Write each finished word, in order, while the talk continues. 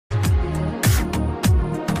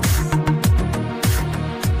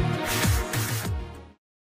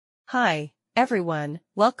Hi, everyone,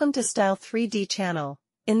 welcome to Style3D channel.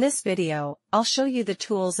 In this video, I'll show you the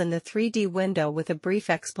tools in the 3D window with a brief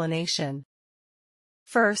explanation.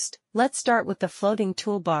 First, let's start with the floating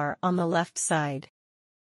toolbar on the left side.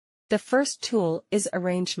 The first tool is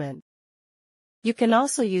Arrangement. You can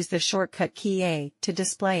also use the shortcut key A to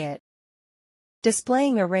display it.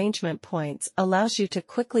 Displaying arrangement points allows you to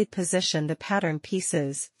quickly position the pattern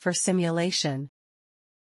pieces for simulation.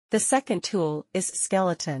 The second tool is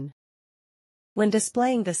Skeleton. When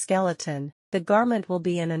displaying the skeleton, the garment will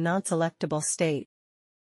be in a non-selectable state.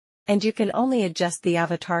 And you can only adjust the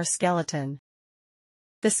avatar skeleton.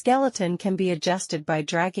 The skeleton can be adjusted by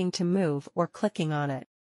dragging to move or clicking on it.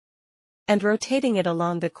 And rotating it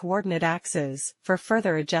along the coordinate axis for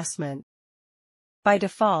further adjustment. By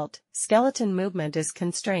default, skeleton movement is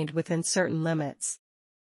constrained within certain limits.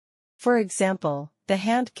 For example, the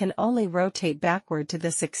hand can only rotate backward to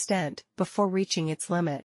this extent before reaching its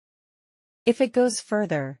limit. If it goes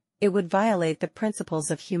further, it would violate the principles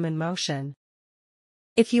of human motion.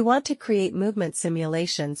 If you want to create movement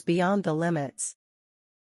simulations beyond the limits,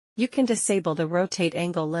 you can disable the rotate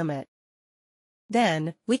angle limit.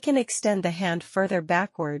 Then, we can extend the hand further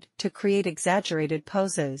backward to create exaggerated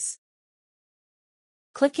poses.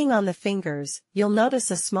 Clicking on the fingers, you'll notice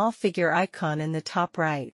a small figure icon in the top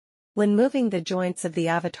right. When moving the joints of the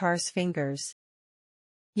avatar's fingers,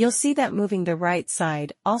 you'll see that moving the right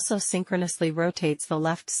side also synchronously rotates the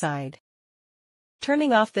left side.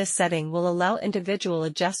 Turning off this setting will allow individual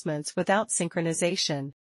adjustments without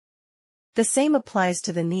synchronization. The same applies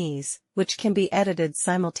to the knees, which can be edited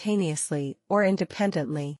simultaneously or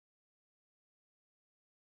independently.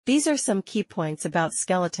 These are some key points about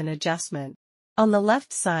skeleton adjustment. On the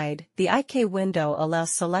left side, the IK window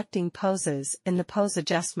allows selecting poses in the pose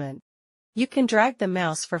adjustment. You can drag the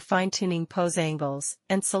mouse for fine-tuning pose angles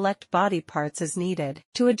and select body parts as needed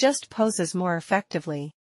to adjust poses more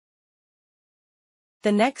effectively.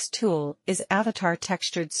 The next tool is Avatar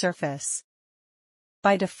Textured Surface.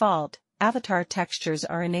 By default, avatar textures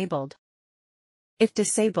are enabled. If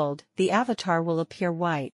disabled, the avatar will appear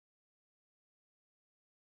white.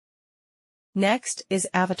 Next is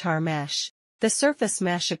Avatar Mesh. The surface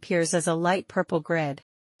mesh appears as a light purple grid.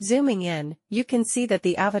 Zooming in, you can see that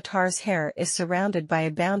the avatar's hair is surrounded by a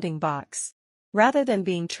bounding box, rather than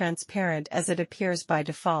being transparent as it appears by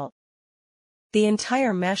default. The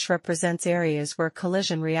entire mesh represents areas where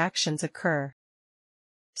collision reactions occur.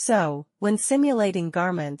 So, when simulating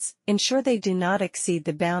garments, ensure they do not exceed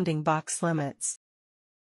the bounding box limits.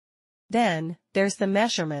 Then, there's the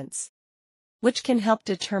measurements, which can help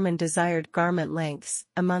determine desired garment lengths,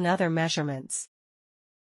 among other measurements.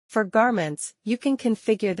 For garments, you can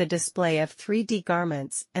configure the display of 3D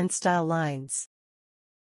garments and style lines.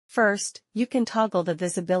 First, you can toggle the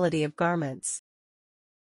visibility of garments.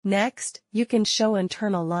 Next, you can show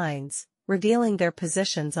internal lines, revealing their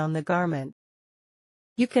positions on the garment.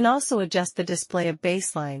 You can also adjust the display of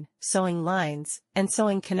baseline, sewing lines, and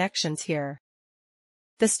sewing connections here.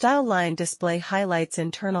 The style line display highlights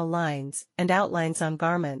internal lines and outlines on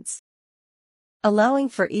garments, allowing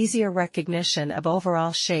for easier recognition of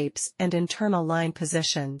overall shapes and internal line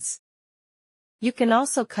positions. You can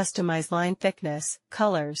also customize line thickness,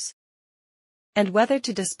 colors, and whether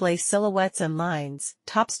to display silhouettes and lines,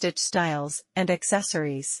 top stitch styles, and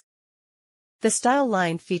accessories. The style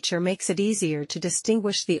line feature makes it easier to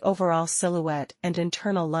distinguish the overall silhouette and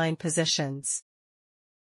internal line positions.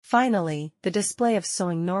 Finally, the display of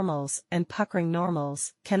sewing normals and puckering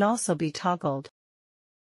normals can also be toggled.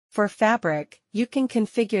 For fabric, you can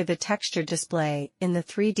configure the texture display in the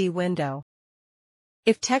 3D window.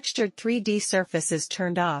 If textured 3D surface is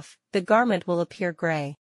turned off, the garment will appear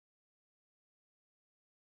gray.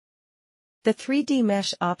 The 3D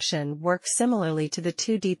mesh option works similarly to the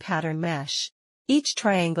 2D pattern mesh. Each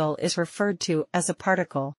triangle is referred to as a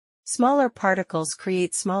particle. Smaller particles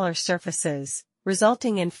create smaller surfaces,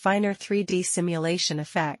 resulting in finer 3D simulation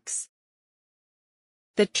effects.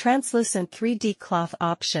 The translucent 3D cloth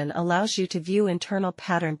option allows you to view internal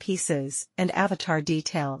pattern pieces and avatar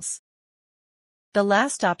details. The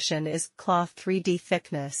last option is cloth 3D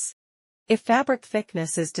thickness. If fabric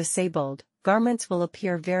thickness is disabled, garments will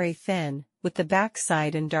appear very thin, with the back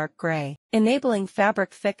side in dark gray. Enabling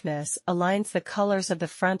fabric thickness aligns the colors of the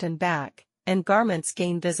front and back, and garments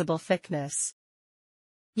gain visible thickness.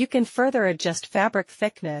 You can further adjust fabric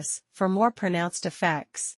thickness for more pronounced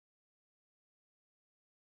effects.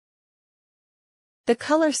 The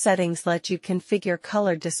color settings let you configure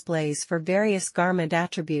color displays for various garment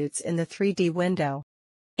attributes in the 3D window,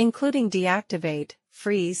 including deactivate,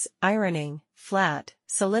 freeze, ironing, flat,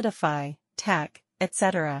 solidify, tack,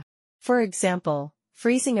 etc. For example,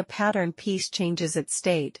 Freezing a pattern piece changes its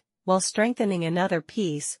state, while strengthening another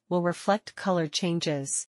piece will reflect color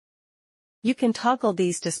changes. You can toggle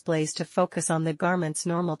these displays to focus on the garment's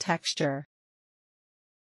normal texture.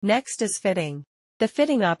 Next is fitting. The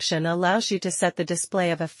fitting option allows you to set the display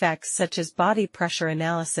of effects such as body pressure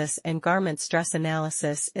analysis and garment stress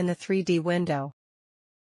analysis in the 3D window.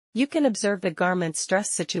 You can observe the garment's stress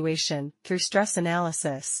situation through stress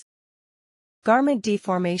analysis. Garment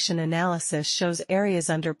deformation analysis shows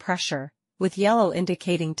areas under pressure, with yellow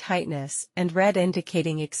indicating tightness and red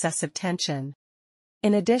indicating excessive tension.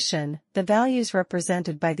 In addition, the values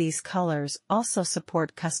represented by these colors also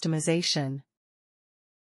support customization.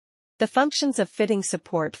 The functions of fitting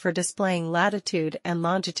support for displaying latitude and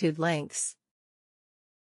longitude lengths.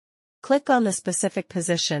 Click on the specific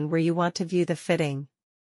position where you want to view the fitting,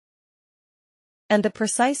 and the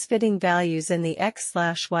precise fitting values in the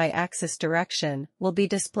X/Y axis direction will be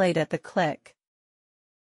displayed at the click,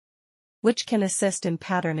 which can assist in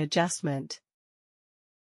pattern adjustment.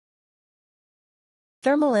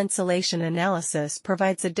 Thermal insulation analysis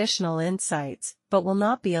provides additional insights, but will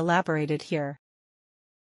not be elaborated here.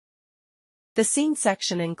 The scene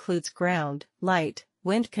section includes ground, light,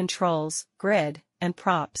 wind controls, grid, and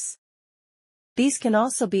props. These can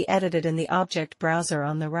also be edited in the object browser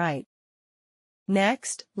on the right.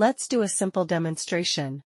 Next, let's do a simple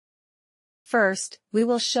demonstration. First, we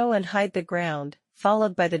will show and hide the ground,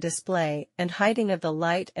 followed by the display and hiding of the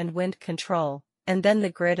light and wind control, and then the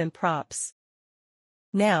grid and props.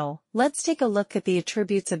 Now, let's take a look at the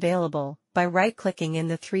attributes available by right-clicking in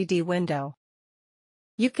the 3D window.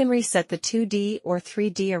 You can reset the 2D or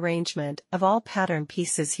 3D arrangement of all pattern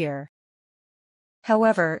pieces here.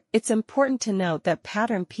 However, it's important to note that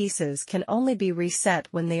pattern pieces can only be reset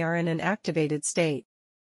when they are in an activated state.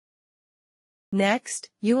 Next,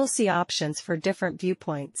 you will see options for different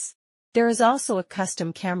viewpoints. There is also a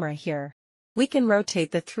custom camera here. We can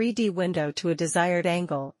rotate the 3D window to a desired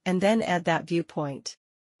angle and then add that viewpoint.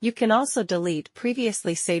 You can also delete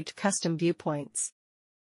previously saved custom viewpoints.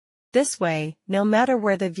 This way, no matter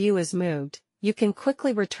where the view is moved, you can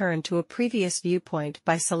quickly return to a previous viewpoint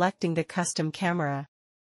by selecting the custom camera.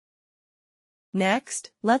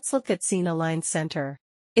 Next, let's look at Scene Align Center.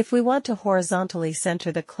 If we want to horizontally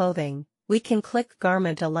center the clothing, we can click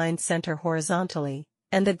Garment Align Center horizontally,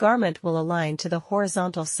 and the garment will align to the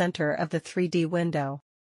horizontal center of the 3D window.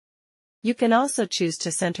 You can also choose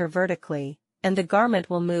to center vertically, and the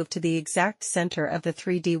garment will move to the exact center of the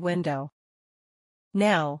 3D window.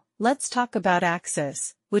 Now, let's talk about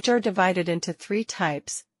axes, which are divided into three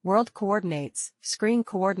types: world coordinates, screen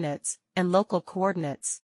coordinates, and local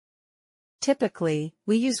coordinates. Typically,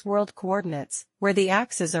 we use world coordinates, where the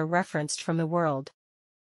axes are referenced from the world.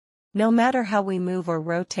 No matter how we move or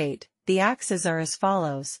rotate, the axes are as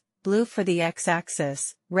follows: blue for the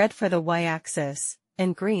x-axis, red for the y-axis,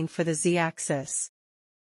 and green for the z-axis.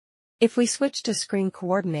 If we switch to screen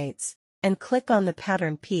coordinates, and click on the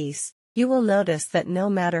pattern piece, you will notice that no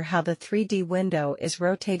matter how the 3D window is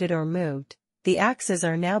rotated or moved, the axes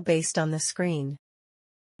are now based on the screen.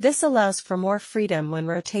 This allows for more freedom when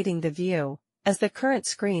rotating the view, as the current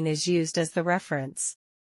screen is used as the reference.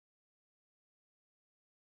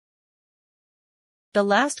 The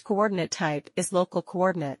last coordinate type is local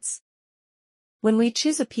coordinates. When we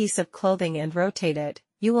choose a piece of clothing and rotate it,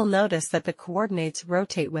 you will notice that the coordinates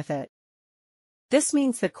rotate with it. This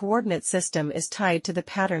means the coordinate system is tied to the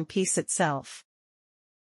pattern piece itself.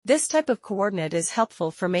 This type of coordinate is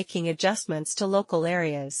helpful for making adjustments to local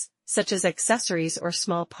areas, such as accessories or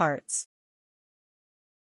small parts.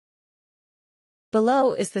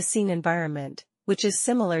 Below is the scene environment, which is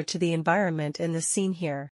similar to the environment in the scene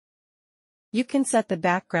here. You can set the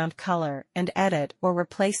background color and edit or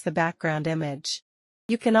replace the background image.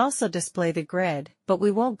 You can also display the grid, but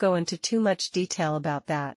we won't go into too much detail about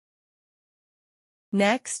that.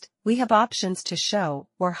 Next, we have options to show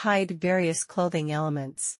or hide various clothing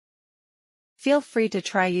elements. Feel free to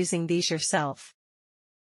try using these yourself.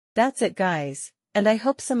 That's it, guys, and I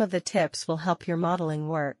hope some of the tips will help your modeling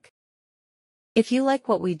work. If you like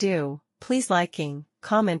what we do, please liking,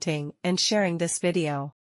 commenting, and sharing this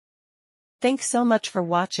video. Thanks so much for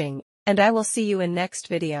watching, and I will see you in next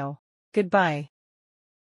video. Goodbye.